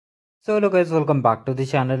So hello guys, welcome back to the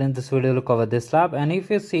channel. In this video we'll cover this lab, and if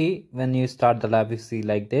you see when you start the lab you see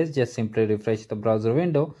like this, just simply refresh the browser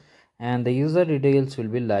window and the user details will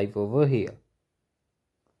be live over here.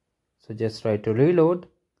 So just try to reload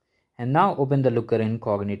and now open the Looker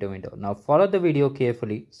incognito window. Now follow the video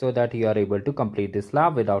carefully so that you are able to complete this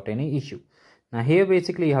lab without any issue. Now here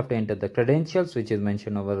basically you have to enter the credentials which is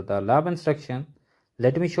mentioned over the lab instruction.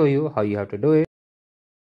 Let me show you how you have to do it.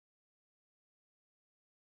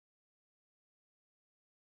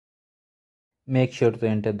 Make sure to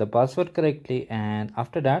enter the password correctly, and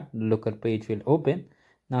after that Looker page will open.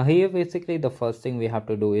 Now here basically the first thing we have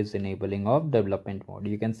to do is enabling of development mode.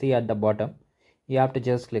 You can see at the bottom you have to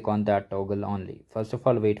just click on that toggle only. First of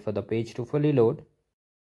all, wait for the page to fully load.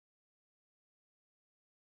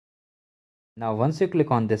 Now once you click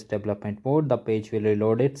on this development mode, the page will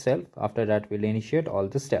reload itself. After that we'll initiate all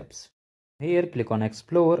the steps. Here click on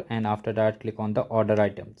explore, and after that click on the order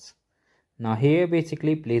items. Now here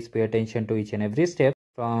basically please pay attention to each and every step.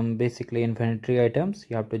 From basically inventory items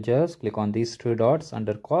you have to just click on these three dots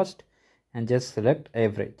under cost and just select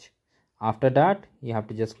average. After that you have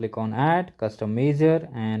to just click on add custom measure,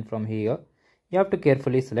 and from here you have to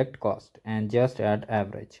carefully select cost and just add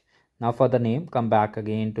average. Now for the name, come back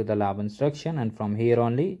again to the lab instruction, and from here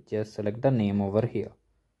only just select the name over here.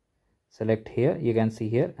 Select here, you can see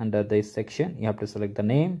here under this section you have to select the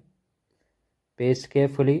name. Paste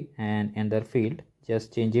carefully, and in the field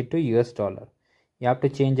just change it to US dollar. You have to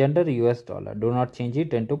change under US dollar, do not change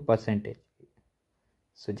it into percentage.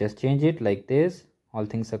 So just change it like this. All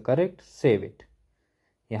things are correct. Save it.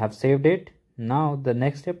 You have saved it. Now the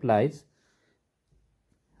next step lies.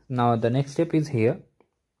 Now the next step is here.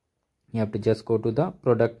 You have to just go to the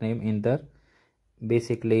product name in the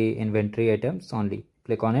basically inventory items only.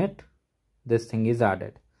 Click on it. This thing is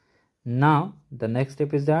added. Now the next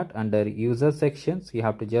step is that under user sections you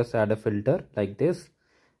have to just add a filter like this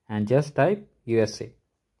and just type USA.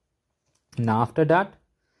 Now after that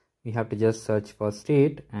we have to just search for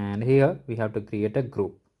state, and here we have to create a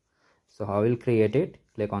group. So how we'll create it?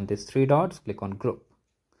 Click on these three dots, click on group.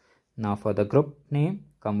 Now for the group name,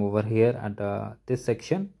 come over here at this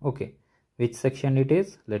section. Okay, which section it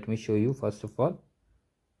is? Let me show you. First of all,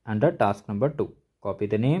 under task number 2, copy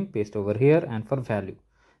the name, paste over here, and for value.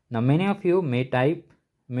 Now many of you may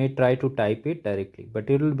try to type it directly, but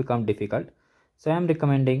it will become difficult. So I am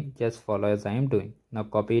recommending just follow as I am doing. Now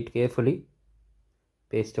copy it carefully,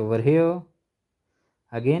 paste over here,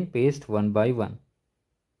 again paste one by one,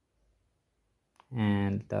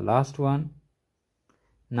 and the last one.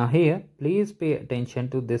 Now here please pay attention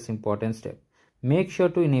to this important step. Make sure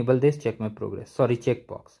to enable this check my progress,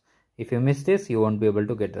 checkbox. If you miss this you won't be able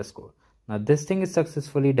to get the score. Now this thing is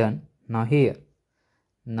successfully done. Now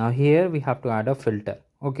here we have to add a filter.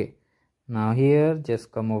 Okay, now here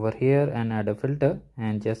just come over here and add a filter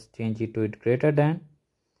and just change it to it greater than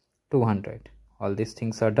 200. All these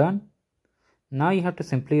things are done. Now you have to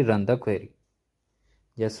simply run the query.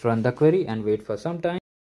 Just run the query and wait for some time.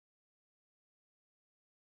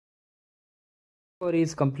 Query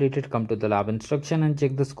is completed. Come to the lab instruction and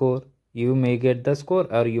check the score. You may get the score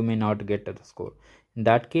or you may not get the score. In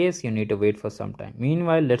that case you need to wait for some time.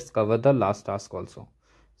 Meanwhile, let's cover the last task also.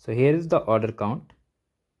 So here is the order count.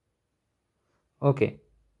 Okay,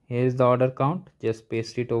 here is the order count. Just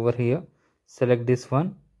paste it over here. Select this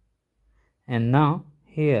one. And now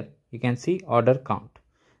here you can see order count.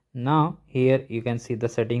 Now here you can see the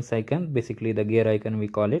settings icon, basically the gear icon we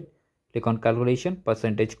call it. Click on calculation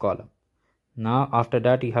percentage column. Now after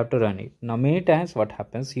that you have to run it. Now many times what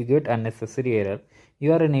happens, you get unnecessary error.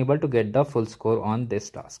 You are unable to get the full score on this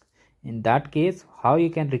task. In that case, how you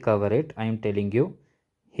can recover it, I am telling you.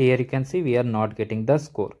 Here you can see we are not getting the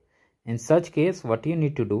score. In such case, what you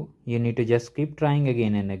need to do, you need to just keep trying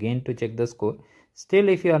again and again to check the score. Still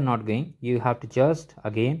if you are not going, you have to just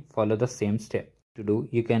again follow the same step. To do,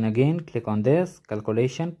 you can again click on this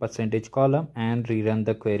calculation percentage column and rerun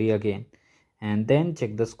the query again, and then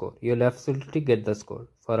check the score. You'll absolutely get the score.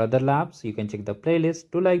 For other labs you can check the playlist.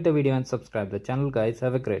 Do like the video and subscribe the channel guys.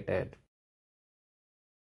 Have a great day.